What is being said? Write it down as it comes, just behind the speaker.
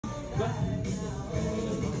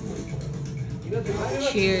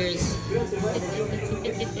Cheers.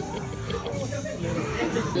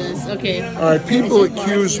 Yes, okay. All right, people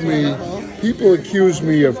accuse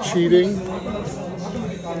me of cheating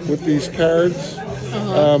with these cards.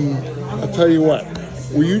 I'll tell you what.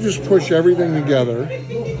 Will you just push everything together?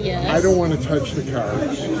 Yes. I don't want to touch the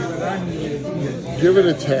cards. Give it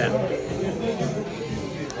a tap.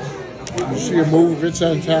 You see a move, it's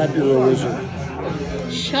on top, you're a wizard.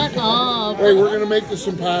 Shut up. Wait, we're going to make this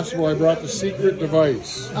impossible. I brought the secret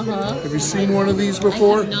device. Have you seen one of these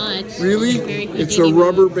before? I have not. Really? It's a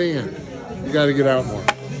rubber band. You got to get out one.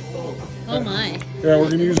 Oh my. Yeah, we're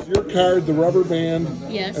going to use your card, the rubber band,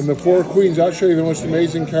 yes, and the 4 queens. I'll show you the most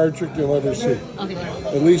amazing card trick you'll ever see. Okay.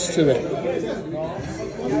 At least today.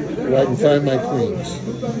 If I can find my queens.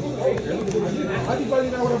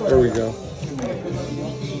 There we go.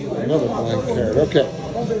 Another blank card. Okay.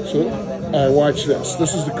 So, all right, watch this.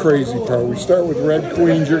 This is the crazy part. We start with red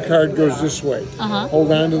queens. Your card goes this way.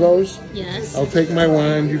 Hold on to those. Yes. I'll take my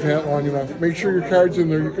wand. You've had it long enough. Make sure your card's in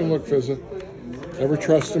there. You can look, Fizza. Never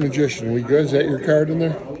trust a magician. Are we good? Is that your card in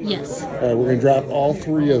there? Yes. All right, we're going to drop all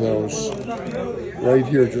 3 of those right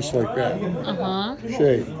here, just like that.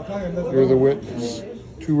 Shay, you're the witness.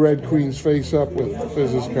 2 red queens face up with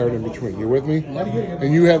Fiz's card in between. You with me?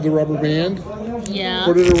 And you have the rubber band? Yeah.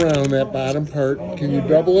 Put it around that bottom part. Can you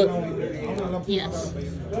double it? Yes.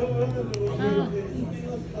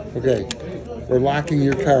 Okay. We're locking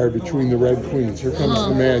your card between the red queens. Here comes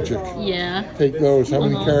the magic. Yeah. Take those. How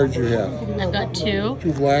many cards you have? I've got 2.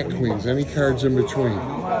 2 black queens. Any cards in between?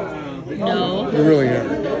 No. There really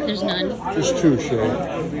aren't. There's none. Just 2, Shay.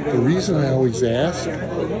 The reason I always ask,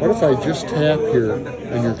 what if I just tap here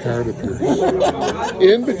and your card appears?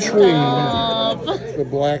 In between the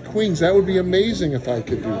black queens. That would be amazing if I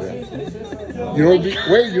could do that. You know,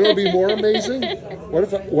 wait, you know what would be more amazing?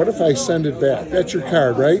 What if I send it back? That's your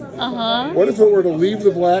card, right? What if it were to leave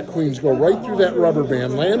the black queens, go right through that rubber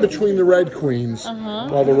band, land between the red queens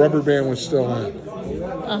while the rubber band was still on?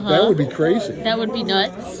 That would be crazy. That would be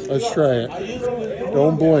nuts. Let's try it.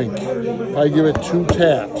 Don't blink. If I give it 2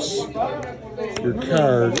 taps, your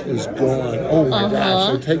card is gone. Oh my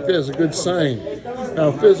gosh, I take that as a good sign.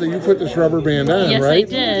 Now, Fizza, you put this rubber band on, yes, right?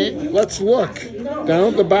 Yes, I did. Let's look. Down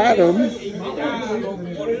at the bottom.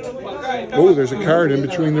 Oh, there's a card in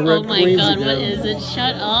between the red queens again. Oh my God, what is it?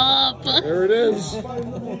 Shut up. There it is.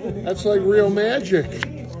 That's like real magic.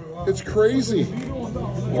 It's crazy.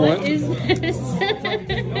 What is this?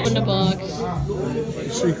 Open the box.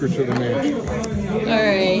 Secret to the magic. All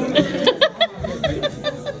right.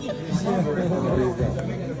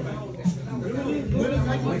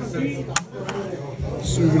 There you go.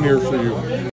 Souvenir for you.